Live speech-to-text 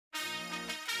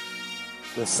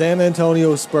The San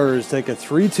Antonio Spurs take a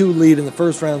 3-2 lead in the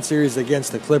first-round series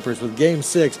against the Clippers, with Game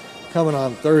 6 coming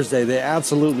on Thursday. They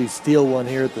absolutely steal one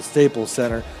here at the Staples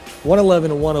Center.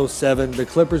 111-107. The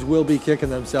Clippers will be kicking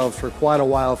themselves for quite a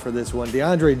while for this one.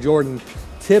 DeAndre Jordan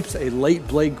tips a late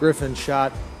Blake Griffin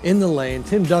shot in the lane.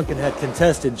 Tim Duncan had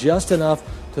contested just enough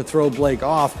to throw Blake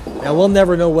off. Now, we'll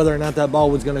never know whether or not that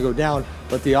ball was going to go down,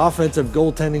 but the offensive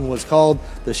goaltending was called.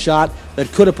 The shot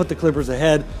that could have put the Clippers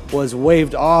ahead was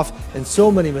waved off, and so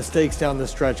many mistakes down the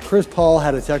stretch. Chris Paul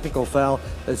had a technical foul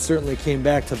that certainly came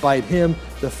back to bite him.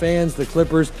 The fans, the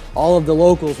Clippers, all of the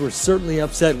locals were certainly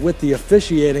upset with the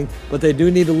officiating, but they do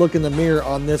need to look in the mirror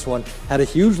on this one. Had a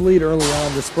huge lead early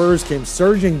on. The Spurs came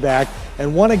surging back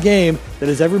and won a game that,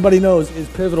 as everybody knows, is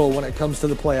pivotal when it comes to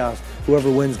the playoffs.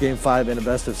 Whoever wins Game 5 in a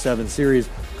best-of-7 series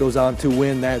goes on to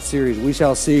win that series. We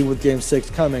shall see with Game 6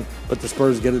 coming, but the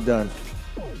Spurs get it done.